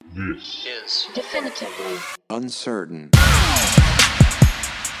This is definitively uncertain.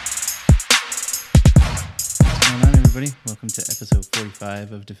 What's going on, everybody? Welcome to episode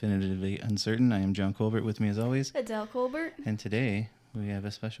 45 of Definitively Uncertain. I am John Colbert. With me, as always, Adele Colbert. and today we have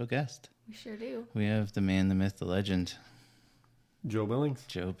a special guest. We sure do. We have the man, the myth, the legend, Joe Billings.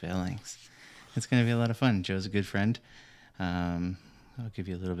 Joe Billings. It's going to be a lot of fun. Joe's a good friend. I'll give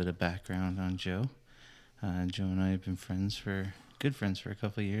you a little bit of background on Joe. Joe and I have been good friends for a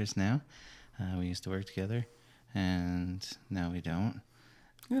couple of years now. We used to work together, and now we don't.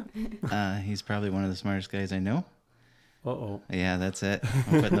 Yeah. He's probably one of the smartest guys I know. Uh-oh. Yeah, that's it.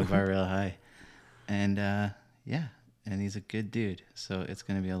 I'm putting the bar real high. And and he's a good dude. So it's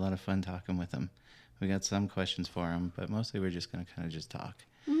going to be a lot of fun talking with him. We got some questions for him, but mostly we're just going to kind of just talk.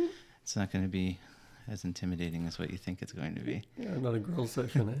 Mm-hmm. It's not going to be as intimidating as what you think it's going to be. Yeah, not a grill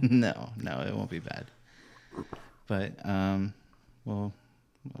session, eh? No, it won't be bad. But, well,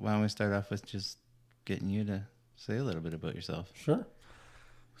 why don't we start off with just getting you to say a little bit about yourself? Sure.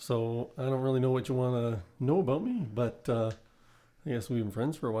 So, I don't really know what you want to know about me, but I guess we've been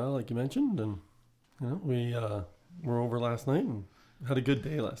friends for a while, like you mentioned, and we were over last night and had a good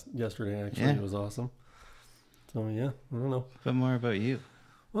day yesterday, actually. Yeah. It was awesome. So, yeah, I don't know. But more about you.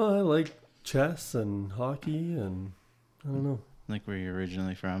 Well, I like chess and hockey, and I don't know. Like where you're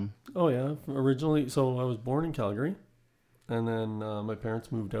originally from. Oh, yeah. Originally, so I was born in Calgary, and then my parents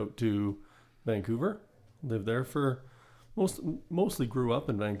moved out to Vancouver. Lived there for mostly grew up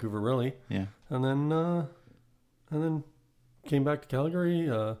in Vancouver, really. Yeah. And then came back to Calgary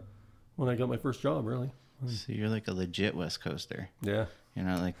when I got my first job, really. So you're like a legit West Coaster. Yeah. You're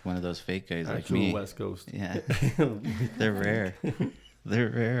not like one of those fake guys like Actual me. West Coast. Yeah. They're rare. They're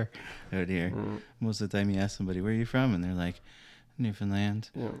rare out here. Most of the time you ask somebody, where are you from? And they're like, Newfoundland,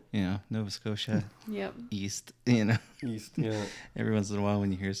 Yeah. Nova Scotia, Yep. East, East, yeah. Every once in a while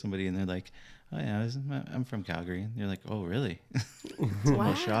when you hear somebody and they're like, oh yeah, I'm from Calgary. And you're like, oh really? It's Wow.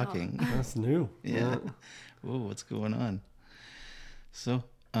 almost shocking. That's new. Yeah. Whoa, what's going on? So,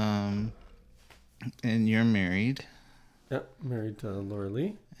 and you're married. Yeah. Married to Laura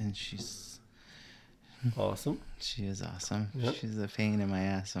Lee. And she's Awesome. She is awesome. Yep. She's a pain in my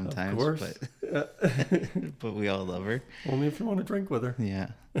ass sometimes, Of course. but but we all love her. Only if you want to drink with her. Yeah.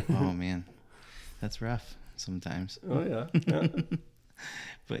 Oh man, that's rough sometimes. Oh, yeah. Yeah.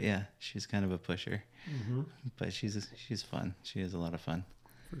 But yeah, she's kind of a pusher. Mm-hmm. But she's fun. She is a lot of fun.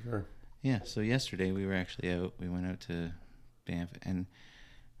 For sure. Yeah. So yesterday we were actually out. We went out to Banff, and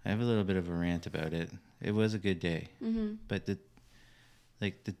I have a little bit of a rant about it. It was a good day, but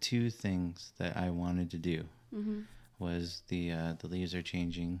the two things that I wanted to do was the leaves are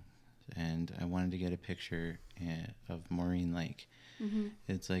changing, and I wanted to get a picture of Maureen Lake.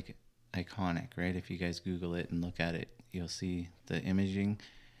 It's like iconic, right? If you guys Google it and look at it, you'll see the imaging,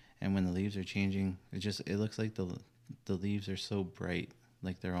 and when the leaves are changing, it looks like the leaves are so bright,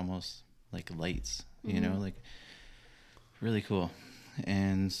 like they're almost like lights, like really cool.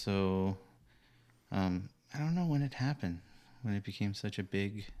 And so I don't know when it happened, when it became such a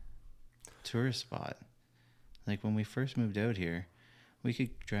big tourist spot. Like when we first moved out here, we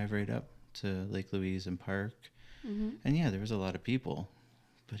could drive right up to Lake Louise and park. And yeah, there was a lot of people,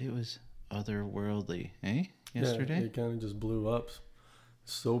 but it was otherworldly, yesterday? Yeah, it kind of just blew up.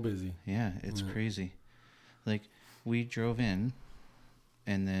 So busy. Yeah, it's crazy. Like we drove in,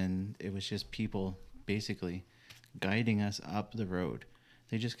 and then it was just people basically guiding us up the road.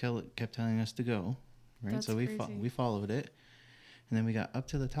 They just kept telling us to go, right? That's so we followed it. And then we got up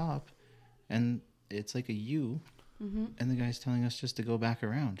to the top, and it's like a U, and the guy's telling us just to go back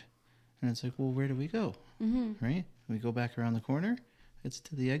around. And it's like, well, where do we go? Right? We go back around the corner, it's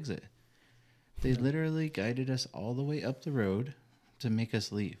to the exit. They literally guided us all the way up the road to make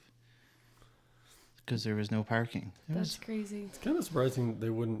us leave because there was no parking. That's crazy. It's kind of surprising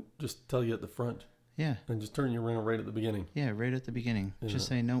they wouldn't just tell you at the front. Yeah. And just turn you around right at the beginning. Yeah, right at the beginning. Yeah. Just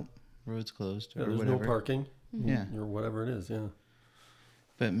say, nope, road's closed or There's whatever. no parking. Yeah. Or whatever it is, yeah.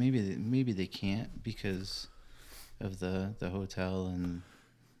 But maybe they can't because of the hotel and...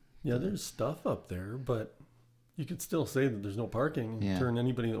 Yeah, there's stuff up there, but you could still say that there's no parking and turn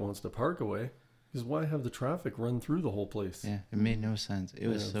anybody that wants to park away. Because why have the traffic run through the whole place? Yeah, it made no sense. It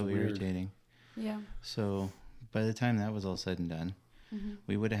was so weird. irritating. Yeah. So by the time that was all said and done,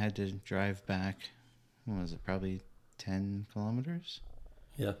 we would have had to drive back, what was it, probably 10 kilometers?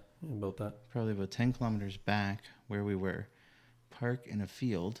 Yeah, about that. Probably about 10 kilometers back where we were, park in a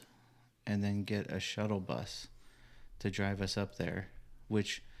field, and then get a shuttle bus to drive us up there,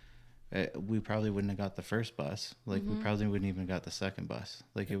 which we probably wouldn't have got the first bus. Like we probably wouldn't even got the second bus.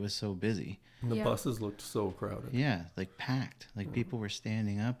 Like it was so busy. And the Yeah. buses looked so crowded. Yeah, like packed. Like people were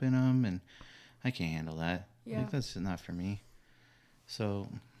standing up in them, and I can't handle that. Yeah. Like that's not for me. So,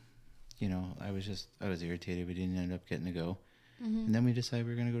 you know, I was irritated. We didn't end up getting to go. And then we decided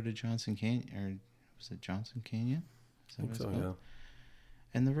we were going to go to Johnson Canyon, or was it Johnson Canyon? Is that I think what it's so, called?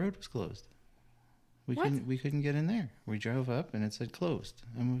 yeah. And the road was closed. What? We couldn't get in there. We drove up and it said closed.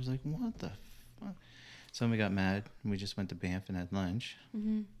 And we was like, what the fuck? So we got mad and we just went to Banff and had lunch.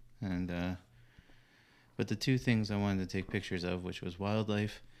 And but the two things I wanted to take pictures of, which was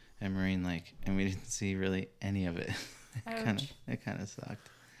wildlife and Marine Lake, and we didn't see really any of it. Ouch. It kind of sucked.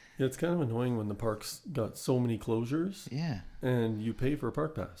 Yeah, it's kind of annoying when the parks got so many closures Yeah. and you pay for a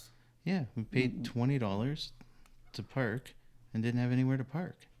park pass. Yeah, we paid $20 to park and didn't have anywhere to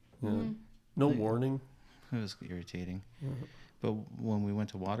park. Yeah. No Like- warning. It was irritating. Yeah. But when we went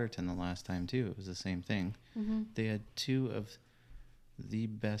to Waterton the last time too, it was the same thing. They had two of the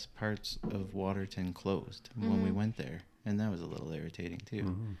best parts of Waterton closed when we went there, and that was a little irritating too.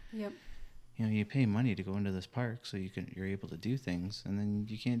 Mm-hmm. Yep. You know, you pay money to go into this park so you're able to do things, and then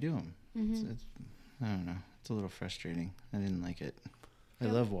you can't do them. It's, I don't know. It's a little frustrating. I didn't like it. I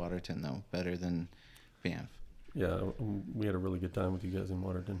Yep. love Waterton though, better than Banff. Yeah, we had a really good time with you guys in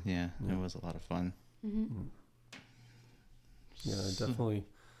Waterton. Yeah, Yeah. it was a lot of fun. Yeah, definitely.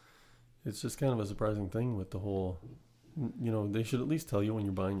 It's just kind of a surprising thing with the whole, you know, they should at least tell you when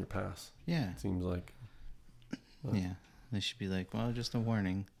you're buying your pass. Yeah, It seems like. yeah. They should be like, well, just a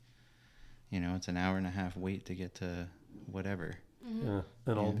warning. You know, it's an hour and a half wait to get to whatever. Yeah,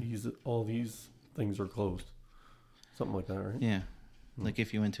 and Yeah. all these things are closed. Something like that, right? Yeah, like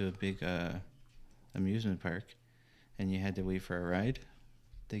if you went to a big amusement park and you had to wait for a ride,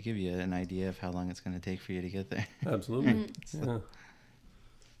 they give you an idea of how long it's going to take for you to get there. Absolutely. Yeah.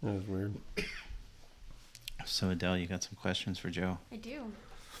 That was weird. So Adele, you got some questions for Joe? I do.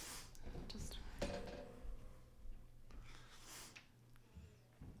 Just.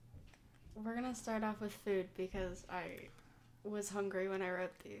 We're gonna start off with food because I was hungry when I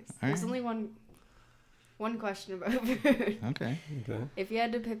wrote these. All There's right. only one question about food. Okay. Okay. If you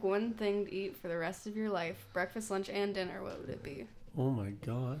had to pick one thing to eat for the rest of your life, breakfast, lunch, and dinner, what would it be? Oh my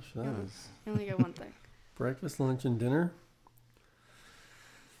gosh, that Yeah. is You only get one thing. breakfast, lunch, and dinner.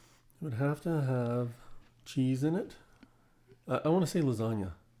 It would have to have cheese in it. I want to say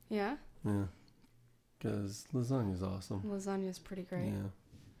lasagna. Yeah? Yeah. Because lasagna's awesome. Lasagna's pretty great. Yeah.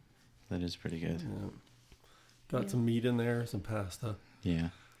 That is pretty good. Yeah. Got Yeah. some meat in there, some pasta. Yeah.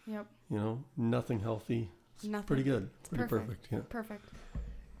 Yep. You know, nothing healthy. It's Nothing. pretty good. It's Pretty perfect. Yeah. Perfect.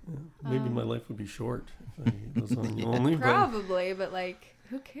 Yeah. Maybe my life would be short if I ate lasagna only. But Probably, but like,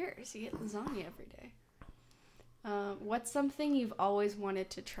 who cares? You get lasagna every day. What's something you've always wanted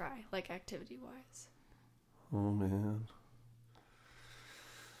to try, like activity-wise? oh man,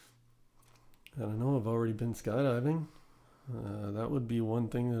 I don't know. I've already been skydiving. That would be one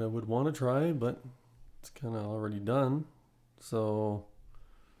thing that I would want to try, but it's kind of already done. So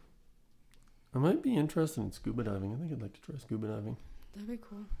I might be interested in scuba diving. I think I'd like to try scuba diving. That'd be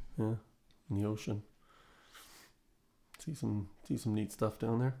cool. Yeah, in the ocean. See some neat stuff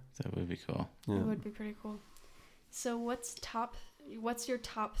down there. That would be cool. Yeah. It would be pretty cool. So, what's your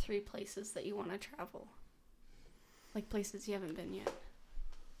top 3 places that you want to travel? Like places you haven't been yet.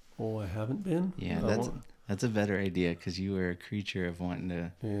 Oh, I haven't been. Yeah, I want- that's a better idea because you were a creature of wanting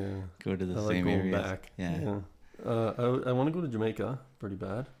to yeah. go to the I like same going areas. back. Yeah. I want to go to Jamaica pretty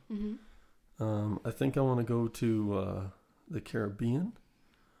bad. I think I want to go to the Caribbean.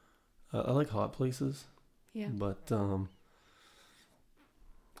 I like hot places, Yeah. but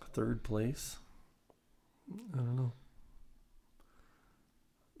third place, I don't know.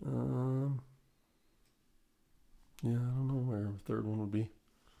 Yeah, I don't know where the third one would be.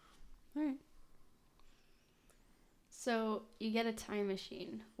 All right. So, you get a time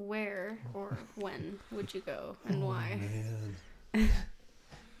machine. Where or when would you go and why? Man.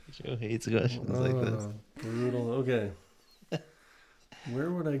 Joe hates questions like this. Brutal. Okay. Where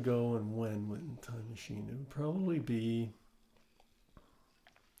would I go and when with a time machine? It would probably be.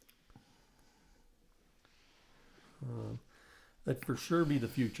 That'd for sure be the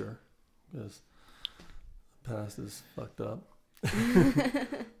future, because the past is fucked up.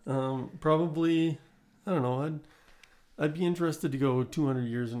 Probably, I don't know. I'd be interested to go 200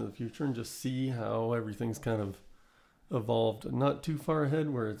 years into the future and just see how everything's kind of evolved. Not too far ahead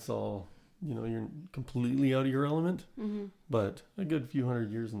where it's all, you know, you're completely out of your element, but a good few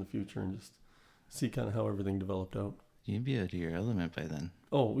hundred years in the future and just see kind of how everything developed out. You'd be out of your element by then.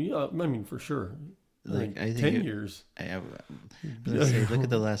 Oh, yeah, I mean, for sure. like I think 10 years. I would say, look at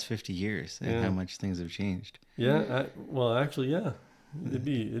the last 50 years and Yeah. how much things have changed. Yeah. Well, actually, yeah. It'd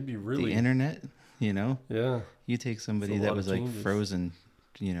be really. The internet, you know, Yeah. you take somebody It's a that lot was of like changes. frozen,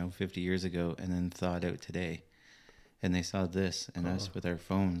 50 years ago and then thawed out today, and they saw this and us with our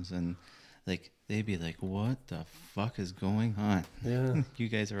phones, and like they'd be like, what the fuck is going on? Yeah. You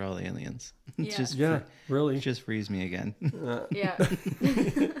guys are all aliens. Yeah. Just Yeah. Really. just freeze me again. Yeah.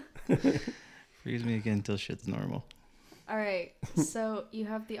 Freeze me again till shit's normal. All right. So you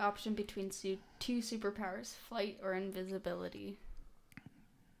have the option between two superpowers: flight or invisibility.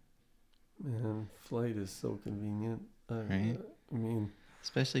 Man, flight is so convenient. Right? I mean,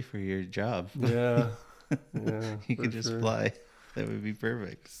 Especially for your job. yeah. Yeah. You for could just sure. fly. That would be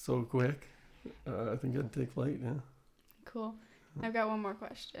perfect. So quick. I think I'd take flight, yeah. Cool. I've got one more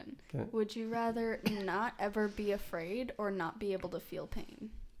question. 'Kay. Would you rather not ever be afraid or not be able to feel pain?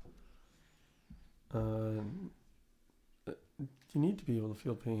 You need to be able to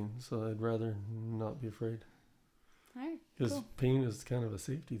feel pain, so I'd rather not be afraid. All right. Because Cool. pain is kind of a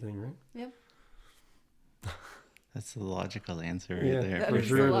safety thing, right? Yep. That's the logical answer right Yeah. there. That for is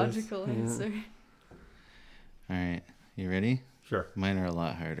sure the it is. logical Yeah. answer. All right. You ready? Sure. Mine are a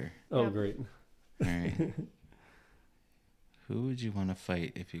lot harder. Oh, Yep. great. All right. Who would you want to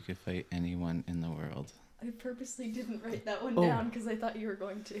fight if you could fight anyone in the world? I purposely didn't write that one Oh. down because I thought you were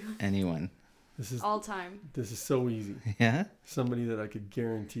going to. Anyone. This is All time. so easy. Yeah? Somebody that I could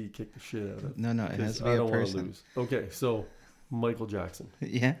guarantee kick the shit out of. No, it has 'Cause to be I a don't want to person. lose. Okay, so Michael Jackson.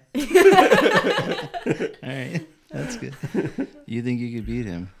 Yeah? All right. That's good. You think you could beat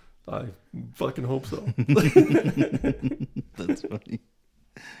him? I fucking hope so. That's funny.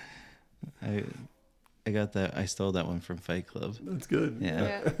 I got that. I stole that one from Fight Club. That's good.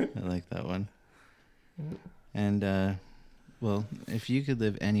 Yeah. I like that one. And, well, if you could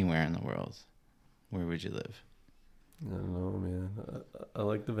live anywhere in the world, where would you live? I don't know, man. I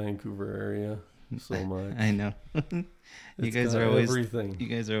like the Vancouver area so much. I know. It's guys got are always- everything. You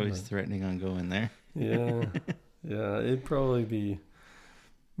guys are always Right. threatening on going there. Yeah, yeah. It'd probably be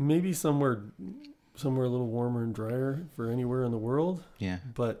maybe somewhere a little warmer and drier for anywhere in the world. Yeah.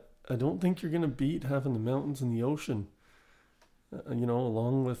 But I don't think you're gonna beat having the mountains and the ocean.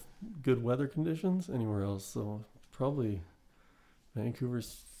 Along with good weather conditions anywhere else. So probably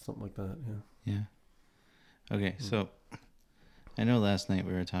Vancouver's something like that. Yeah. Yeah. Okay, so I know last night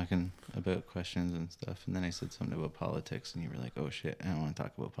we were talking about questions and stuff, and then I said something about politics, and you were like, "Oh shit, I don't want to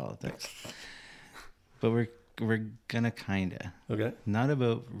talk about politics." But we're gonna kinda Okay. not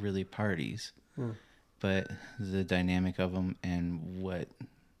about really parties, Hmm. but the dynamic of them and what,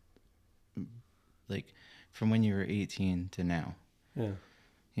 like, from when you were 18 to now. Yeah.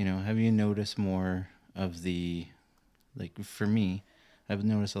 Have you noticed more of the, like, for me, I've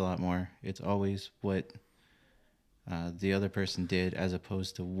noticed a lot more. It's always what the other person did as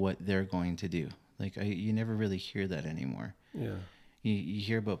opposed to what they're going to do. Like, you never really hear that anymore. Yeah. You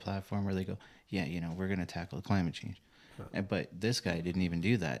hear about platform where they go, yeah, we're going to tackle climate change. Right. But this guy didn't even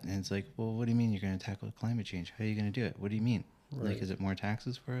do that. And it's like, well, what do you mean you're going to tackle climate change? How are you going to do it? What do you mean? Right. Like, is it more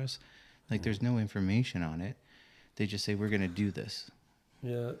taxes for us? Like, there's no information on it. They just say, we're going to do this.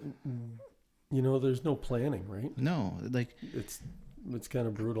 Yeah. There's no planning, right? No, like, It's kind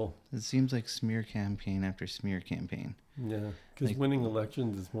of brutal. it seems like smear campaign after smear campaign. Yeah. Because Like- winning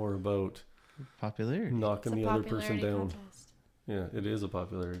elections is more about Popularity. knocking It's a the other person popularity down. contest. Yeah, it is a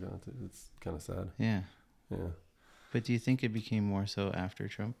popularity contest. It's kind of sad. Yeah. Yeah. But do you think it became more so after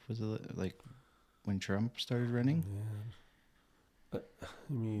Trump? Was it like when Trump started running? Yeah.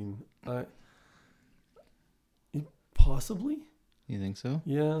 Possibly. You think so?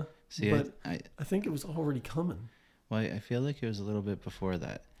 Yeah. See, But I I think it was already coming. I feel like it was a little bit before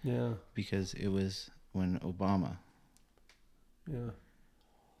that Yeah. because it was when Obama. Yeah.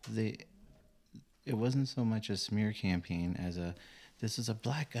 It wasn't so much a smear campaign as this is a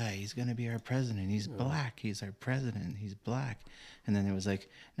black guy. He's going to be our president. He's black. He's our president. He's black. And then it was like,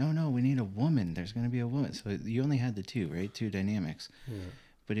 no, we need a woman. There's going to be a woman. So you only had the two, right? Two dynamics. Yeah.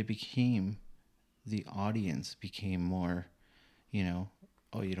 But the audience became more,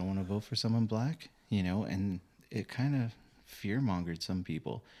 oh, you don't want to vote for someone black? And it kind of fear-mongered some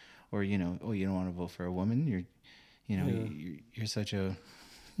people. Or, oh, you don't want to vote for a woman? You're such a,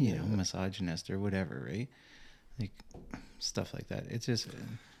 misogynist or whatever, right? Like, stuff like that. It's just...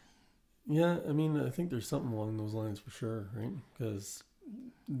 Yeah, I think there's something along those lines for sure, right? Because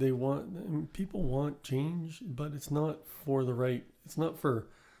people want change, but it's not for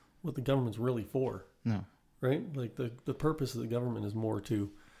what the government's really for, No. right? Like the purpose of the government is more to,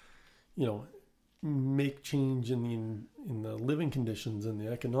 make change in the living conditions and the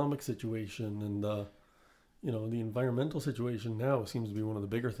economic situation and the the environmental situation now seems to be one of the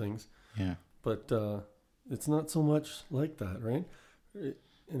bigger things. Yeah. But it's not so much like that, right? And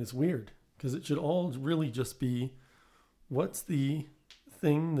it's weird because it should all really just be, what's the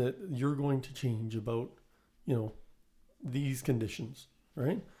thing that you're going to change about, these conditions,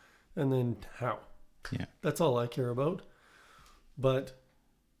 right? And then how. Yeah. That's all I care about. But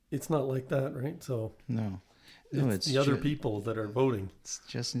it's not like that, right? So No, it's the other people that are voting. It's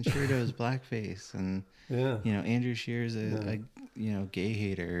Justin Trudeau's blackface, and Yeah. Andrew Scheer's a gay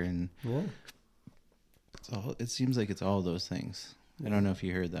hater, and Yeah. it seems like it's all those things. I don't know if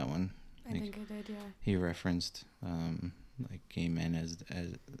you heard that one. I think I did, yeah. He referenced like gay men as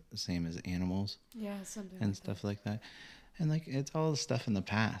same as animals. Yeah, something and like stuff like that. And like it's all the stuff in the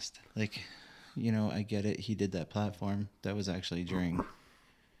past. Like, I get it. He did that platform. That was actually during,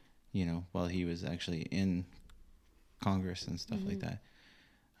 while he was actually in Congress and stuff like that.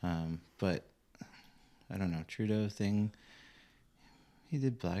 But I don't know, Trudeau thing. He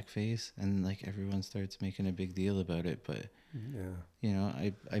did blackface, and like everyone starts making a big deal about it. But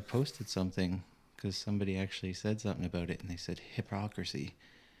Yeah. I posted something because somebody actually said something about it, and they said hypocrisy.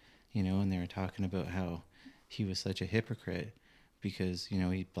 And they were talking about how he was such a hypocrite because he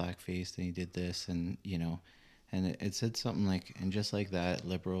blackfaced and he did this, and and it said something like, and just like that,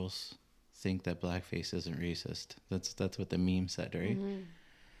 liberals think that blackface isn't racist. That's what the meme said, right? Mm-hmm.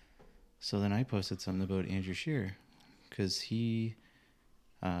 So then I posted something about Andrew Scheer because he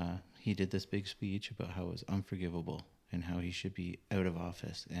did this big speech about how it was unforgivable and how he should be out of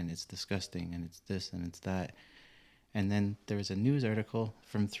office, and it's disgusting, and it's this and it's that. And then there was a news article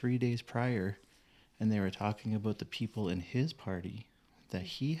from 3 days prior, and they were talking about the people in his party that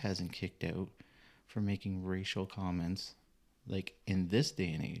he hasn't kicked out for making racial comments, like in this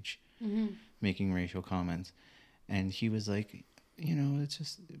day and age, making racial comments. And he was like, it's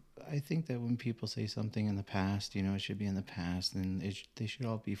just, I think that when people say something in the past, it should be in the past, and they should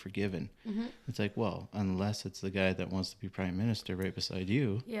all be forgiven. Mm-hmm. It's like, well, unless it's the guy that wants to be prime minister right beside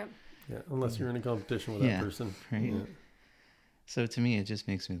you. Yep. Yeah. Unless you're in a competition with that person. Right. Yeah. So to me, it just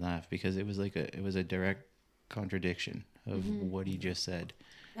makes me laugh because it was a direct contradiction of what he just said.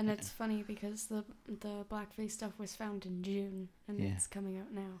 And it's funny because the blackface stuff was found in June, and it's coming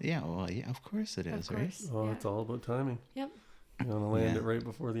out now. Yeah, well, yeah, of course it is, right? Oh, yeah. it's all about timing. Yep. You want to land it right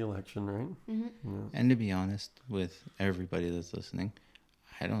before the election, right? Mm-hmm. Yeah. And to be honest with everybody that's listening,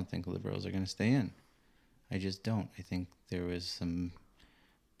 I don't think liberals are going to stay in. I just don't. I think there was some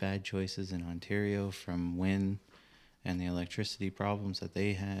bad choices in Ontario from Wynne and the electricity problems that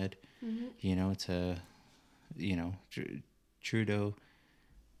they had. Trudeau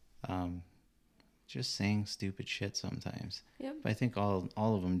just saying stupid shit sometimes. Yep. But I think all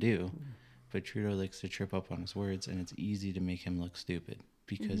of them do. But Trudeau likes to trip up on his words, and it's easy to make him look stupid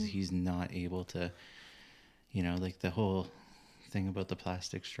because he's not able to, like the whole thing about the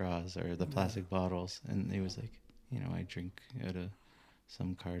plastic straws or the plastic bottles. And he was like, I drink out of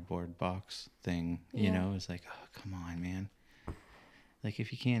some cardboard box thing, it's like, oh, come on, man. Like,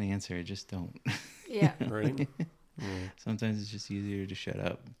 if you can't answer it, just don't. Yeah. Right. Sometimes it's just easier to shut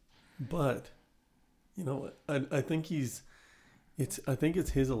up. But, I think it's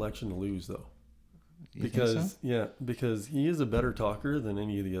his election to lose, though. You think so? Because he is a better talker than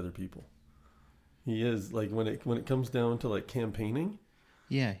any of the other people. He is, like, when it comes down to like campaigning,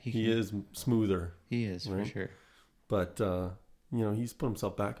 yeah, he is smoother. He is, right? for sure. But he's put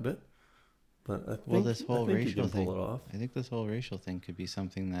himself back a bit. But I think, this whole he racial can thing, pull it off. I think this whole racial thing could be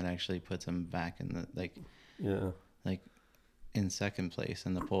something that actually puts him back in the in second place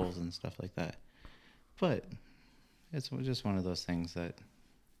in the polls and stuff like that. But it's just one of those things that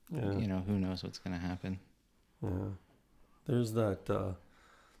who knows what's going to happen. Yeah. There's that the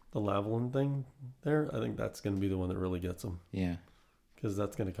Lavalin thing there. I think that's going to be the one that really gets him. Yeah. Because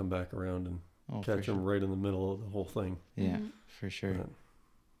that's going to come back around and catch him right in the middle of the whole thing. Yeah, for sure. But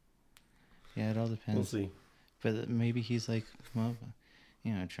yeah, it all depends. we'll see. But maybe he's like, well,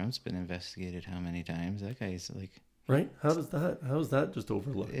 Trump's been investigated how many times? That guy's like... Right? How's that just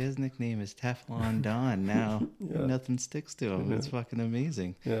overlooked? His nickname is Teflon Don now. Yeah. Nothing sticks to him. It's fucking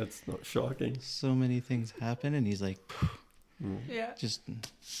amazing. Yeah, it's not shocking. So many things happen, and he's like... Yeah. Just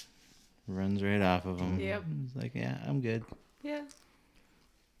runs right off of him. Yep. He's like, yeah, I'm good. Yeah.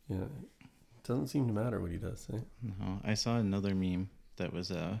 Yeah. It doesn't seem to matter what he does, eh? No, I saw another meme that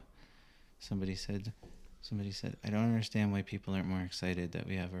was somebody said, I don't understand why people aren't more excited that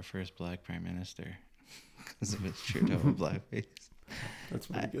we have our first black prime minister because of his Trudeau and blackface. That's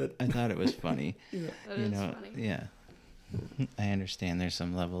pretty good. I thought it was funny. Yeah. That is funny. Yeah. I understand there's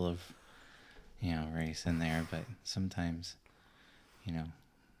some level of, race in there, but sometimes, you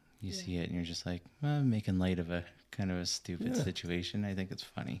Yeah. see it and you're just like, well, I'm making light of a kind of a stupid Yeah. situation. I think it's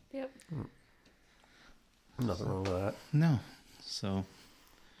funny. Yep. Nothing wrong with that. No. So,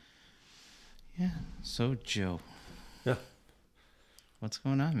 yeah. So, Joe. Yeah. What's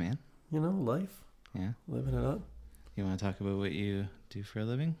going on, man? Life, Yeah. living it up. You want to talk about what you do for a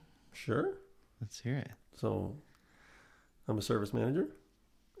living? Sure. Let's hear it. So, I'm a service manager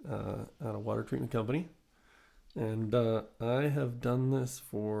at a water treatment company. And I have done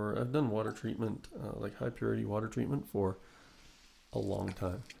I've done water treatment, like high purity water treatment for a long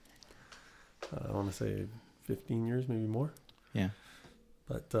time. I want to say 15 years, maybe more. Yeah.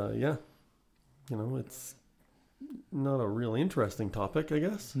 But yeah, it's not a real interesting topic, I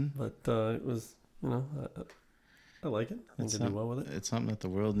guess. But it was, I like it. I think I do well with it. It's something that the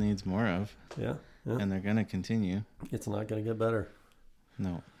world needs more of. Yeah. And they're going to continue. It's not going to get better.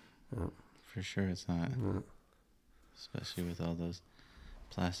 No. Yeah. For sure it's not. Yeah. Especially with all those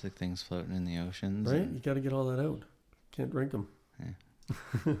plastic things floating in the oceans. Right? You got to get all that out. Can't drink them.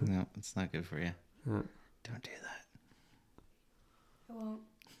 Yeah. No, it's not good for you. Yeah. Don't do that. I won't.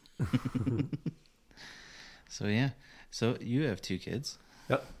 So, yeah. So, you have 2 kids.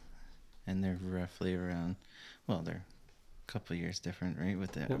 Yep. And they're roughly around, well, they're a couple of years different, right?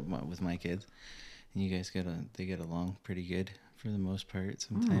 With my kids. And you guys they get along pretty good for the most part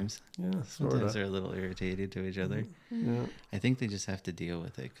sometimes. Yeah, Sometimes they're a little irritated to each other. Yeah. I think they just have to deal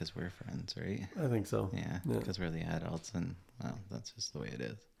with it because we're friends, right? I think so. Yeah, Yeah. because we're the adults, and well, that's just the way it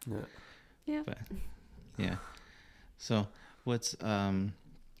is. Yeah. Yeah. But yeah, so what's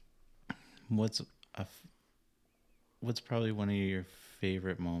probably one of your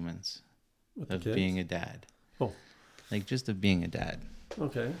favorite moments With the of kids? being a dad? Oh. Like just of being a dad.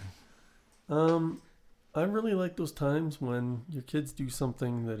 Okay. I really like those times when your kids do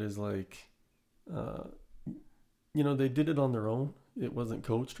something that is like, they did it on their own. It wasn't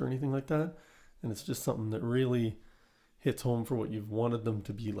coached or anything like that. And it's just something that really hits home for what you've wanted them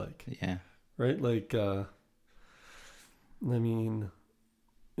to be like. Yeah. Right? Like, a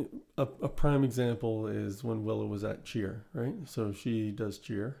prime example is when Willow was at cheer, right? So she does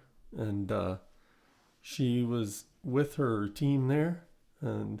cheer, and she was with her team there,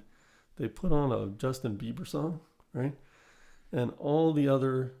 and they put on a Justin Bieber song, right? And all the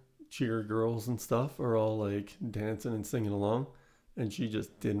other cheer girls and stuff are all like dancing and singing along, and she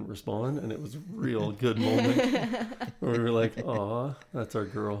just didn't respond, and it was a real good moment where we were like, "Aw, that's our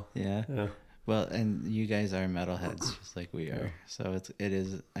girl." Yeah. Yeah. Well, and you guys are metalheads just like we are. So it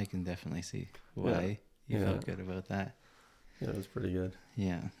is, I can definitely see why you felt good about that. Yeah, it was pretty good.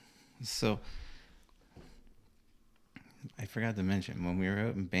 Yeah. So I forgot to mention when we were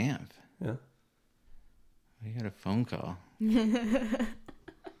out in Banff. Yeah. We got a phone call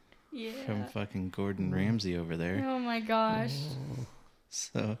Yeah. from fucking Gordon Ramsay over there. Oh my gosh.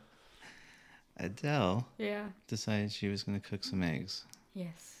 So Adele Yeah. decided she was going to cook some eggs.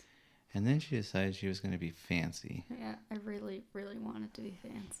 Yes. And then she decided she was going to be fancy. Yeah. I really, really wanted to be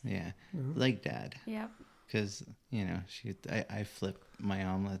fancy. Yeah. Mhm. Like Dad. Yep. Because, I flip my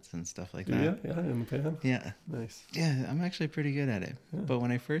omelets and stuff like Do that. you? Yeah, in the pan. Yeah. Nice. Yeah, I'm actually pretty good at it. Yeah. But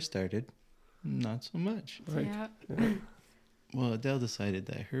when I first started, not so much. Right. Yep. Yeah. Well, Adele decided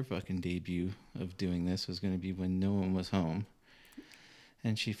that her fucking debut of doing this was going to be when no one was home.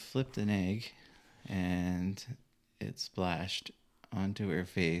 And she flipped an egg, and it splashed onto her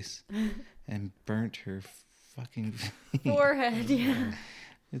face and burnt her fucking face. Forehead. Yeah.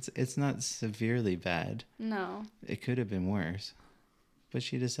 It's not severely bad. No. It could have been worse. But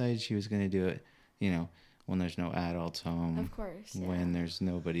she decided she was going to do it, when there's no adults home. Of course. Yeah. When there's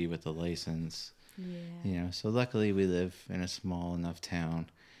nobody with a license. Yeah. So luckily we live in a small enough town,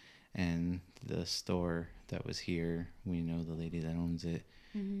 and the store that was here, we know the lady that owns it,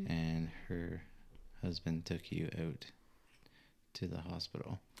 Mm-hmm. and her husband took you out to the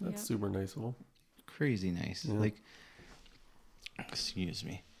hospital. That's Yep. super nice of them. Crazy nice. Yeah. Like, excuse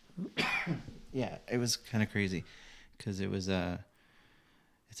me. Yeah, it was kind of crazy because it was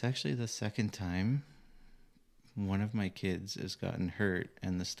it's actually the second time one of my kids has gotten hurt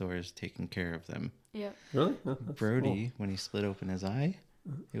and the store is taking care of them. Yep. Really? Yeah, that's Brody, when he split open his eye,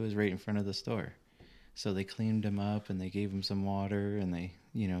 it was right in front of the store. So they cleaned him up and they gave him some water, and they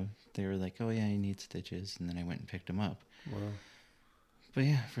were like, "Oh yeah, he needs stitches." And then I went and picked him up. Cool. Wow. But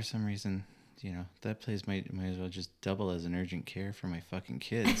yeah, for some reason, that place might as well just double as an urgent care for my fucking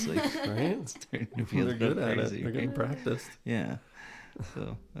kids. Like, Right? it's starting to be a They're little good at it. crazy, They're getting right? practiced. Yeah.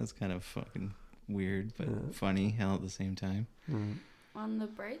 So that's kind of fucking weird, but Yeah. funny all at the same time. Mm. On the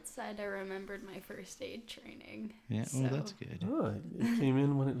bright side, I remembered my first aid training. Yeah, So, well, that's good. Oh, it came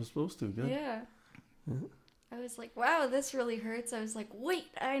in when it was supposed to. Good. yeah. Yeah. I was like, wow, this really hurts. I was like, wait,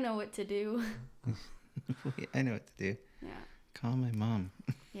 I know what to do. Wait, I know what to do. Yeah. Call my mom.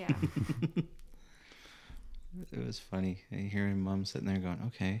 Yeah. It was funny hearing mom sitting there going,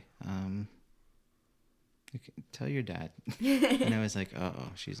 okay, you can tell your dad. And I was like,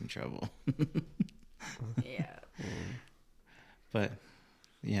 oh, she's in trouble. Yeah. But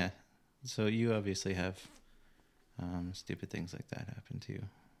yeah, so you obviously have stupid things like that happen to you.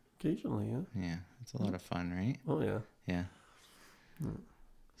 Occasionally, yeah. Yeah, it's a lot of fun, right? Oh, yeah. Yeah. Mm.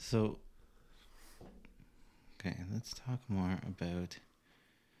 So, okay, let's talk more about.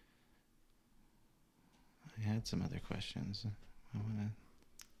 I had some other questions. I wanna.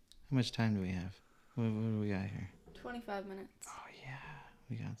 How much time do we have? What do we got here? 25 minutes. Oh yeah,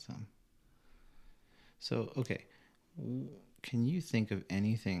 we got some. So okay, can you think of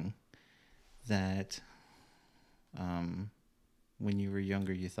anything that, when you were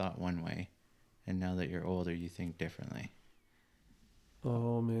younger you thought one way, and now that you're older you think differently?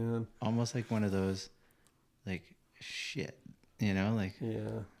 Oh, man. Almost like one of those, like, shit, you know, like.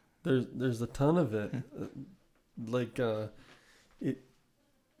 Yeah. There's a ton of it. It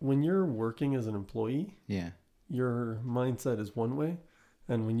when you're working as an employee, Yeah. your mindset is one way,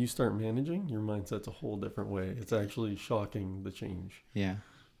 and when you start managing, your mindset's a whole different way. It's actually shocking, the change, Yeah.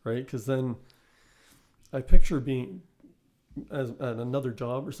 right? Because then I picture being at another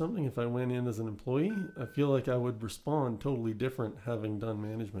job or something. If I went in as an employee, I feel like I would respond totally different having done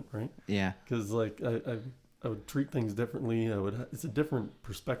management, right? Yeah. Because like I would treat things differently. It's a different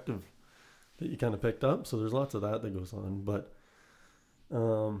perspective that you kind of picked up. So there's lots of that goes on. But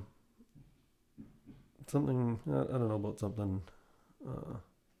something I don't know about something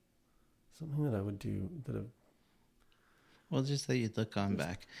that I would do Well, just that you'd look on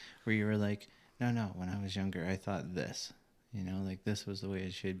back where you were like, no, when I was younger, I thought this, you know, like this was the way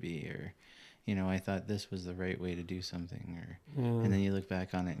it should be, or, you know, I thought this was the right way to do something, or, and then you look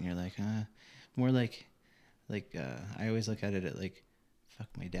back on it and you're like, more like, I always look at it like, fuck,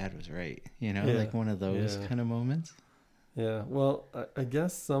 my dad was right, you know, like one of those kind of moments. Yeah. Well, I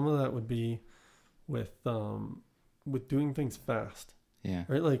guess some of that would be with doing things fast. Yeah.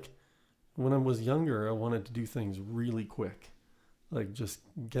 Right. Like when I was younger, I wanted to do things really quick, like just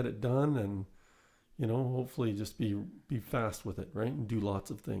get it done and, you know, hopefully just be fast with it. Right. And do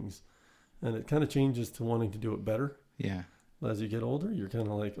lots of things. And it kind of changes to wanting to do it better. Yeah. As you get older, you're kind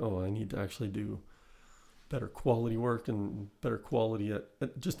of like, oh, I need to actually do better quality work and better quality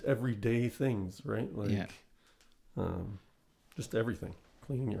at just everyday things, right? Like, just everything,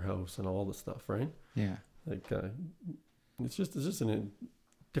 cleaning your house and all the stuff, right? Yeah. Like, it's just a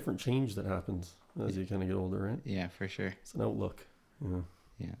different change that happens as you kind of get older, right? Yeah, for sure. It's an outlook. Yeah.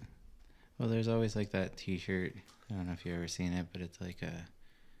 Yeah. Well, there's always like that T-shirt. I don't know if you've ever seen it, but it's like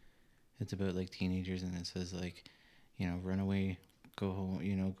it's about like teenagers, and it says like, you know, run away, go home,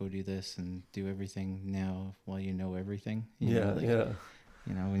 you know, go do this and do everything now while you know everything. You know, like,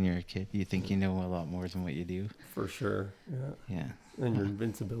 you know, when you're a kid, you think you know a lot more than what you do. For sure. Yeah. Yeah. And your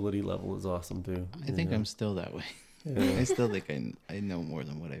invincibility level is awesome too. I think I'm still that way. Yeah. I still think I know more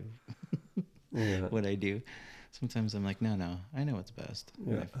than what I do. Sometimes I'm like, no, I know what's best.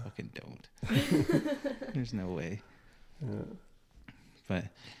 Yeah. And I fucking don't. There's no way. Yeah. But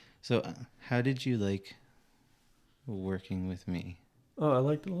so, how did you like working with me? Oh, I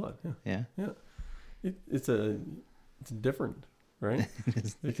liked it a lot. Yeah. Yeah. Yeah. It's different, right?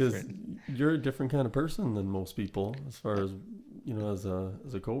 Because different. You're a different kind of person than most people, as far as, you know, as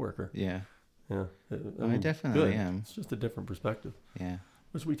a coworker. Yeah. Yeah. I definitely am. It's just a different perspective. Yeah.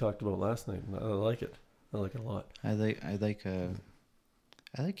 Which we talked about last night. And I like it. I like it a lot. I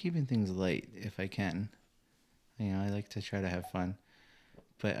like keeping things light if I can. You know, I like to try to have fun.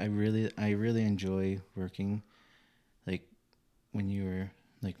 But I really enjoy working like when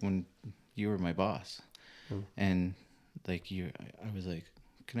you were my boss. And like I was like,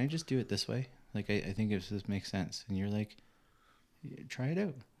 can I just do it this way? Like I think if this makes sense, and you're like, try it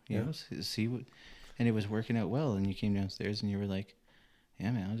out, you know, see what, and it was working out well, and you came downstairs and you were like,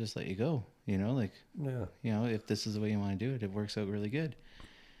 yeah, man, I'll just let you go, you know, like, you know, if this is the way you want to do it, it works out really good.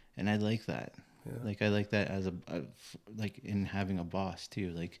 And I like that. Like I like that as like in having a boss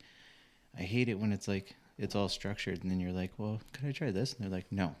too. Like I hate it when it's like it's all structured and then you're like, well, can I try this? And they're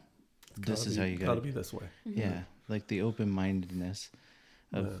like, no, this is how you gotta be this way. Yeah. Like the open-mindedness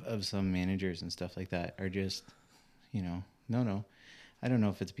of some managers and stuff like that are just, you know, no. I don't know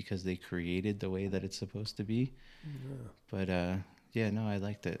if it's because they created the way that it's supposed to be, but no, I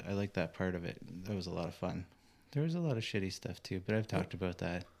liked it. I liked that part of it. That was a lot of fun. There was a lot of shitty stuff too, but I've talked about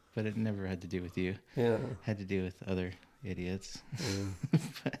that. But it never had to do with you. Yeah. It had to do with other idiots.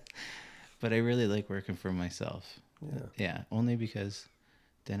 Yeah. but I really like working for myself. Yeah. Yeah, only because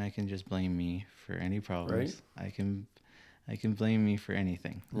then I can just blame me for any problems. Right. I can blame me for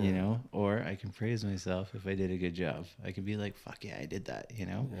anything, you know, or I can praise myself if I did a good job. I could be like, fuck yeah, I did that, you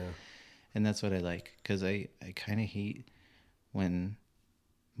know? Yeah. And that's what I like, because I kind of hate when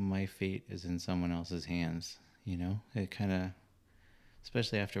my fate is in someone else's hands, you know? It kind of,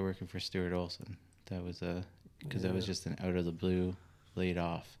 especially after working for Stuart Olson, that was because that was just an out of the blue laid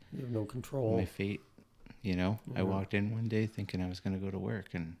off. You have no control. My fate, you know? I walked in one day thinking I was going to go to work,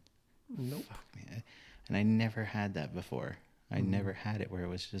 and nope. Fuck me. And I never had that before. I never had it where it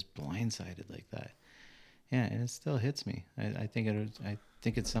was just blindsided like that. Yeah, and it still hits me. I think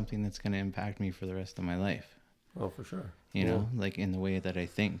it's something that's going to impact me for the rest of my life. Oh, for sure. You know, like in the way that I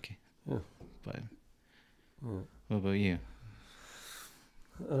think. Yeah. But what about you?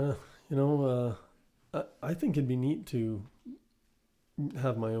 You know, I think it'd be neat to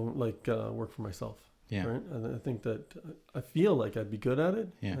have my own, like, work for myself. Yeah. Right? And I think that I feel like I'd be good at it.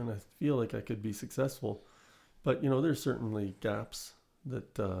 Yeah. And I feel like I could be successful. But, you know, there's certainly gaps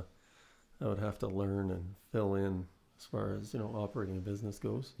that I would have to learn and fill in as far as, you know, operating a business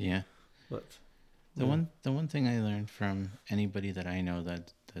goes. Yeah. But the one thing I learned from anybody that I know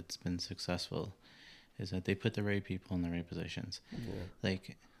that's been successful is that they put the right people in the right positions. Yeah.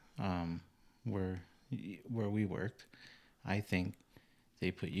 Like where we worked, I think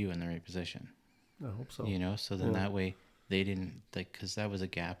they put you in the right position. I hope so. You know, so then that way they didn't, like, because that was a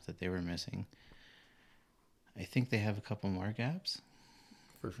gap that they were missing. I think they have a couple more gaps.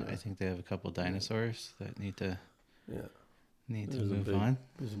 For sure. I think they have a couple dinosaurs that need to move on.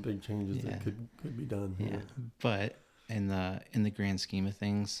 There's some big changes that could be done. Yeah. But in the grand scheme of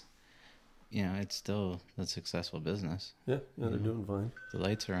things, you know, it's still a successful business. Yeah, they're doing fine. The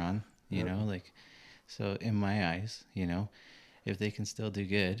lights are on, you know, like, so in my eyes, you know, if they can still do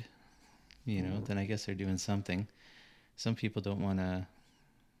good, you know, then I guess they're doing something. Some people don't want to,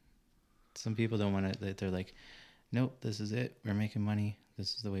 they're like, nope, this is it. We're making money.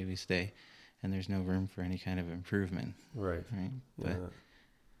 This is the way we stay. And there's no room for any kind of improvement. Right. But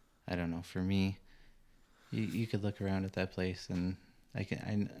I don't know. For me, you could look around at that place, and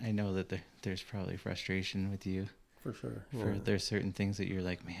I know that there's probably frustration with you. For sure. There's certain things that you're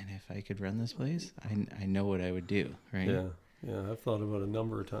like, man, if I could run this place, I know what I would do, right? Yeah. Yeah, I've thought about it a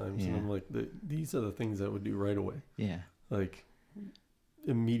number of times, and I'm like, these are the things I would do right away. Yeah. Like,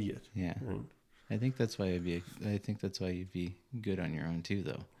 immediate. Yeah. Right? I think that's why you'd be good on your own too,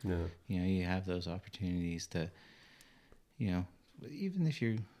 though. Yeah. You know, you have those opportunities to, you know, even if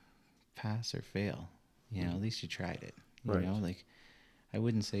you pass or fail, you know, at least you tried it. You know, like, I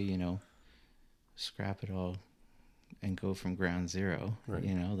wouldn't say, you know, scrap it all and go from ground zero. Right.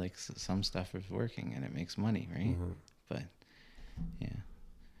 You know, like some stuff is working and it makes money, right? But yeah.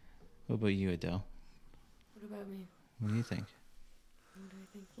 What about you, Adele? What about me? What do you think? What do I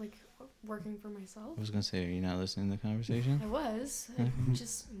think? Like, working for myself? I was going to say, are you not listening to the conversation? I was. I'm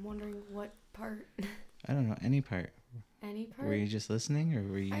just wondering what part. I don't know. Any part. Any part? Were you just listening, or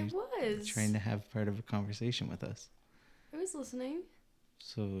were you I was trying to have part of a conversation with us? I was listening.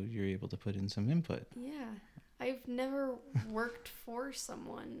 So you're able to put in some input. Yeah. I've never worked for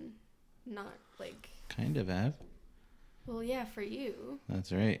someone. Not like... Kind of have. Well, yeah, for you.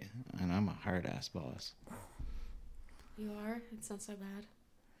 That's right. And I'm a hard-ass boss. You are? It's not so bad.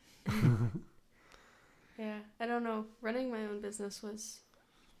 Yeah, I don't know. Running my own business was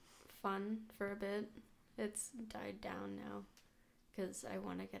fun for a bit. It's died down now because I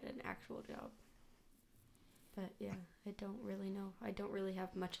want to get an actual job. But yeah, I don't really know. I don't really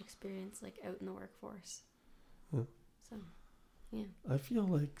have much experience like out in the workforce. Huh. So, yeah. I feel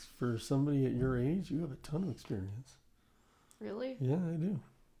like for somebody at your age, you have a ton of experience. Really? Yeah, I do.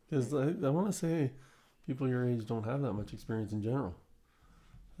 Because I want to say people your age don't have that much experience in general.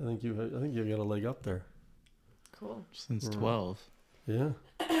 I think you got a leg up there. Cool. Since 12. Yeah.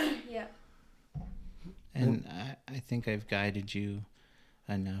 Yeah. And I think I've guided you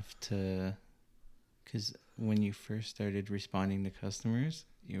enough to... Because when you first started responding to customers,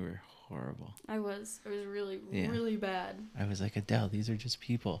 you were horrible. I was really bad. I was like, Adele, these are just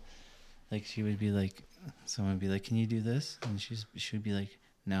people. Like, she would be like, someone would be like, can you do this? And she would be like,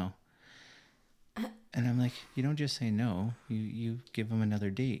 no. And I'm like, you don't just say no. You give them another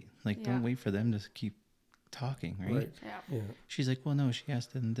date. Like, don't wait for them to keep talking, right? Yeah. She's like, well, no, she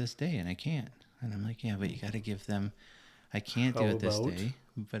asked them this day, and I can't. And I'm like, yeah, but you got to give them, I can't do it this day,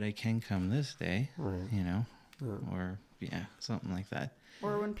 but I can come this day, right. you know? Or, yeah, something like that.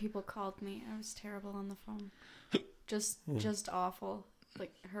 Or when people called me, I was terrible on the phone. Just awful.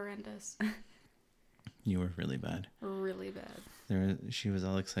 Like, horrendous. You were really bad. Really bad. She was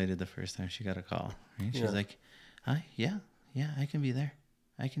all excited the first time she got a call. Right? She's Yeah. like, "Hi, yeah, I can be there.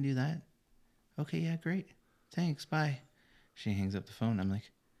 I can do that. Okay, yeah, great. Thanks, bye." She hangs up the phone. I'm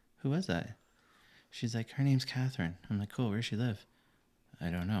like, "Who was that?" She's like, "Her name's Catherine." I'm like, "Cool, where's she live?" "I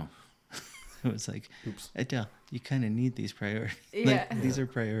don't know." It was like, Oops. Adele, you kind of need these priorities. Yeah. Like, these are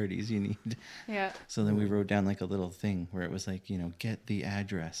priorities you need. Yeah. So then we wrote down like a little thing where it was like, get the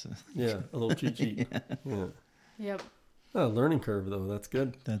address. Yeah, a little cheat sheet. Yeah. Yep. Oh, learning curve though. That's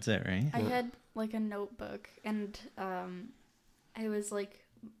good. That's it, right? I had like a notebook, and I was like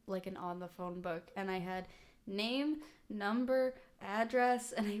an on the phone book, and I had name, number,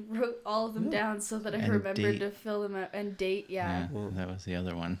 address, and I wrote all of them down so that I And remembered date. to fill them out, and date. Yeah. That was the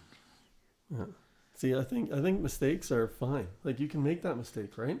other one. Yeah. See, I think mistakes are fine. Like you can make that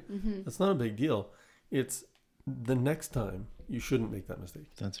mistake, right? Mm-hmm. That's not a big deal. It's the next time you shouldn't make that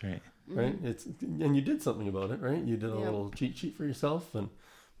mistake, That's right. right? It's and you did something about it, right? You did a Yep. little cheat sheet for yourself and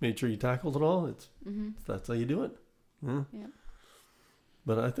made sure you tackled it all. Mm-hmm. That's how you do it. Yeah. Yep.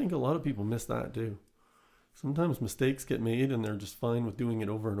 But I think a lot of people miss that too. Sometimes mistakes get made and they're just fine with doing it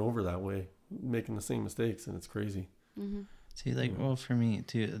over and over that way, making the same mistakes, and it's crazy. Mm-hmm. See, like, well, for me,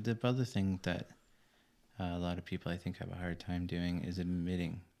 too, the other thing that a lot of people I think have a hard time doing is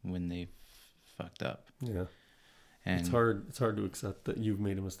admitting when they've fucked up. Yeah. And It's hard to accept that you've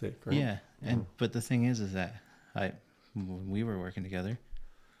made a mistake, right? Yeah, and but the thing is that when we were working together,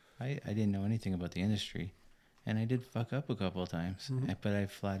 I didn't know anything about the industry, and I did fuck up a couple of times, Mhm. but I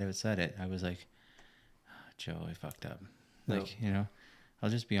flat out said it. I was like, "Oh, Joe, I fucked up." Yeah. Like, I'll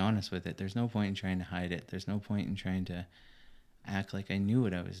just be honest with it. There's no point in trying to hide it. There's no point in trying to act like I knew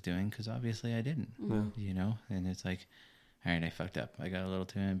what I was doing, because obviously I didn't. Yeah. And it's like, all right, I fucked up. I got a little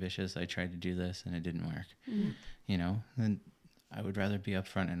too ambitious. I tried to do this and it didn't work. And I would rather be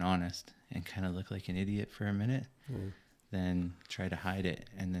upfront and honest and kind of look like an idiot for a minute Yeah. than try to hide it.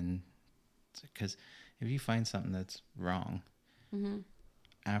 And then, because if you find something that's wrong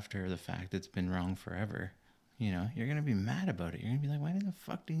after the fact, it's been wrong forever, you're going to be mad about it. You're going to be like, why the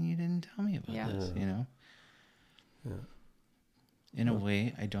fuck didn't tell me about this, Yeah. Yeah. In a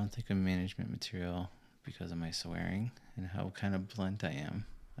way, I don't think I'm management material because of my swearing and how kind of blunt I am.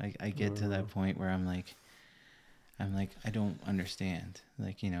 I get to that point where I'm like, I don't understand.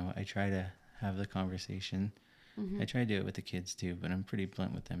 Like, I try to have the conversation. I try to do it with the kids too, but I'm pretty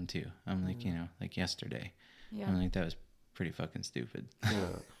blunt with them too. I'm like, like yesterday, I'm like, that was pretty fucking stupid.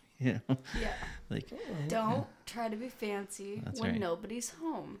 Yeah. Yeah. Like, Don't try to be fancy That's when right. nobody's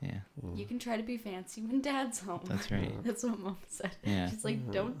home. yeah, You can try to be fancy when Dad's home. that's right. That's what Mom said. Yeah. She's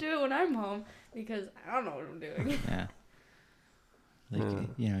like, don't do it when I'm home because I don't know what I'm doing. Yeah. Like,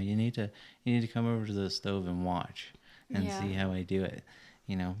 you need to come over to the stove and watch and Yeah. see how I do it.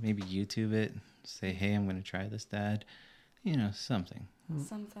 Maybe YouTube it, say, hey, I'm going to try this, Dad. Something.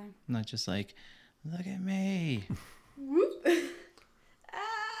 Something. Not just like, look at me. Whoop.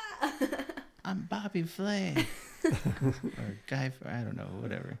 Ah! I'm Bobby Flay. Or Guy, I don't know,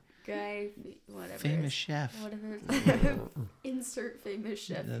 whatever. Guy, whatever. Famous chef. Whatever. Insert famous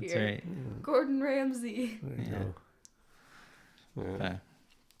chef That's here. right. Gordon Ramsay. There you Yeah. go. Yeah.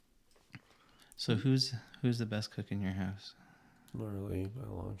 So who's the best cook in your house? Not really by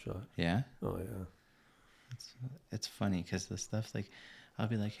a long shot. Yeah? Oh yeah. It's funny because the stuff, like, I'll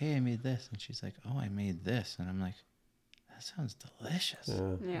be like, hey, I made this. And she's like, oh, I made this. And I'm like, that sounds delicious.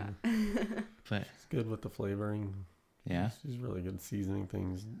 Yeah. Yeah. But, It's good with the flavoring. yeah. She's really good at seasoning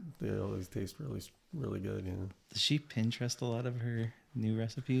things. They always taste really good. Yeah. Does she Pinterest a lot of her new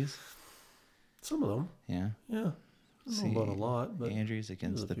recipes? Some of them. Yeah. Yeah. I don't know about a lot, but Andrew's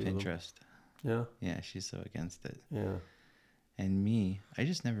against the there's a few of them. Pinterest. yeah. Yeah, she's so against it. Yeah. And me, I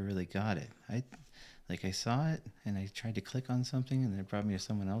just never really got it. I saw it and I tried to click on something and then it brought me to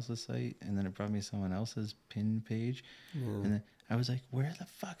someone else's site and then it brought me to someone else's pin page. Yeah. And then I was like, where the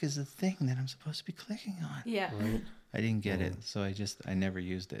fuck is the thing that I'm supposed to be clicking on? Yeah. Right. I didn't get it. So I never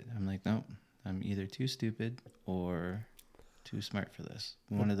used it. I'm like, nope, I'm either too stupid or too smart for this.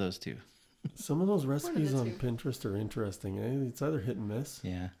 One of those two. Some of those recipes the on two. Pinterest are interesting. It's either hit and miss.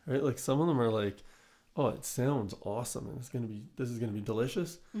 Yeah. Right? Like some of them are like, oh, it sounds awesome and this is gonna be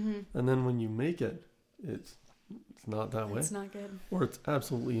delicious. Mm-hmm. And then when you make it, it's not that way. It's not good. Or it's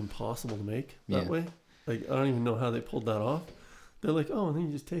absolutely impossible to make that Yeah. way. Like I don't even know how they pulled that off. They're like, oh, and then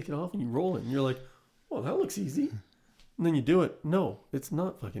you just take it off and you roll it, and you're like, well, that looks easy. And then you do it. No, it's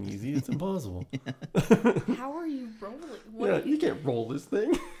not fucking easy. It's impossible. How are you rolling? Yeah, you can't roll this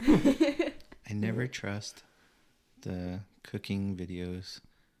thing. I never trust the cooking videos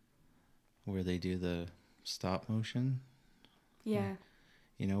where they do the stop motion. Yeah.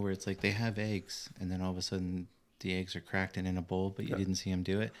 You know, where it's like they have eggs, and then all of a sudden the eggs are cracked and in a bowl, but you didn't see them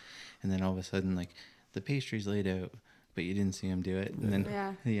do it. And then all of a sudden, like, the pastry's laid out, but you didn't see them do it. And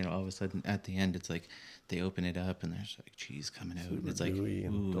then, you know, all of a sudden at the end, it's like they open it up and there's like cheese coming out. And it's like,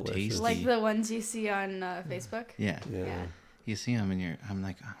 ooh, tasty. Like the ones you see on Facebook? Yeah. Yeah. You see them and I'm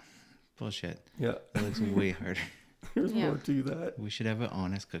like, oh, bullshit. Yeah. That looks way harder. There's more to that. We should have an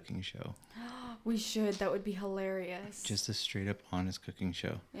honest cooking show. We should. That would be hilarious. Just a straight up honest cooking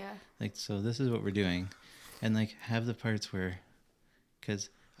show. Yeah. Like, so this is what we're doing. And like have the parts where, because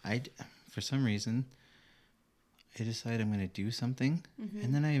for some reason, I decide I'm going to do something,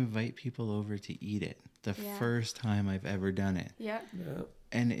 and then I invite people over to eat it the first time I've ever done it. Yeah.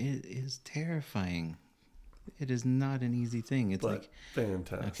 And it is terrifying. It is not an easy thing. It's but like,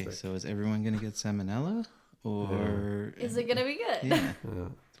 fantastic. okay, so is everyone going to get salmonella? Or is it going to be good? Yeah.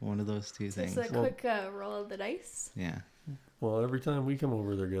 It's one of those two things. Just a quick roll of the dice. Yeah. Well, every time we come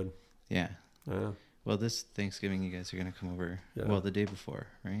over, they're good. Yeah. Yeah. Well, this Thanksgiving, you guys are going to come over. Yeah. Well, the day before,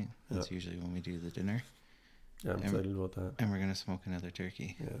 right? That's usually when we do the dinner. Yeah, I'm excited about that. And we're going to smoke another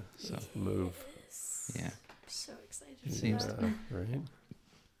turkey. Yeah. So move. Yeah. I'm so excited. Seems right.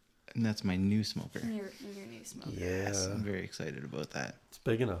 And that's my new smoker. Your new smoker. Yes, I'm very excited about that. It's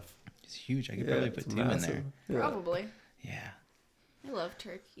big enough. It's huge. I could probably put two massive. in there. Yeah. Probably. Yeah. I love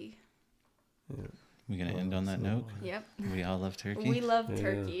turkey. Yeah. We're going to end on that note? Yep. We all love turkey? We love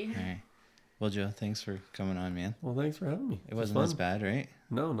turkey. All right. Well, Joe, thanks for coming on, man. Well, thanks for having me. It wasn't as bad, right?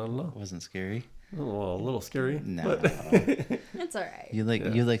 No, not at all. It wasn't scary. Oh, well, a little scary. No. But It's all right. You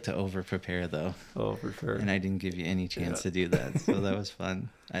like to over prepare though. Oh, for sure. And I didn't give you any chance to do that, so that was fun.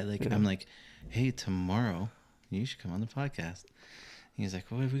 I'm like, hey, tomorrow you should come on the podcast. He's like,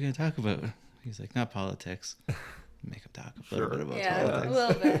 what are we gonna talk about? He's like, not politics. Make him talk a little bit about politics. A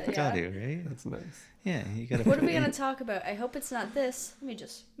little bit. Yeah. Gotta, right? That's nice. Yeah, you gotta. What are we gonna talk about? I hope it's not this. Let me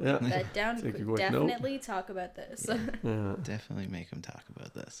just write that down. Take a quick Definitely talk about this. Yeah. Definitely make him talk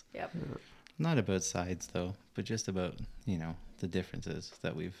about this. Yep. Yeah. Not about sides though, but just about the differences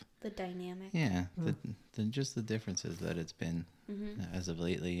that we've. The dynamic. Yeah, just the differences that it's been as of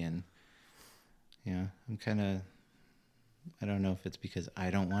lately, and I'm kind of. I don't know if it's because I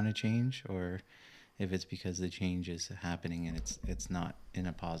don't want to change or if it's because the change is happening and it's not in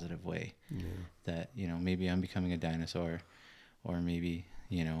a positive way. Yeah. That maybe I'm becoming a dinosaur, or maybe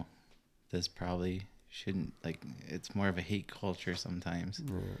this probably shouldn't, like, it's more of a hate culture sometimes.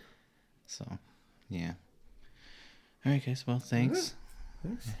 Yeah. So yeah. All right, guys, well, thanks.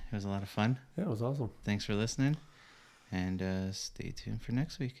 Thanks. It was a lot of fun. Yeah, it was awesome. Thanks for listening, and stay tuned for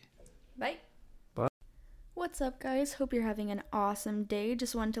next week. Bye. Bye. What's up, guys? Hope you're having an awesome day.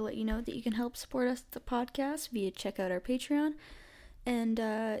 Just wanted to let you know that you can help support us at the podcast via check out our Patreon. And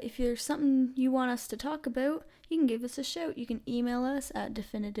if there's something you want us to talk about, you can give us a shout. You can email us at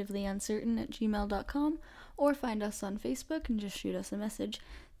definitivelyuncertain@gmail.com or find us on Facebook and just shoot us a message.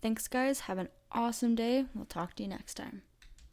 Thanks, guys. Have an awesome day. We'll talk to you next time.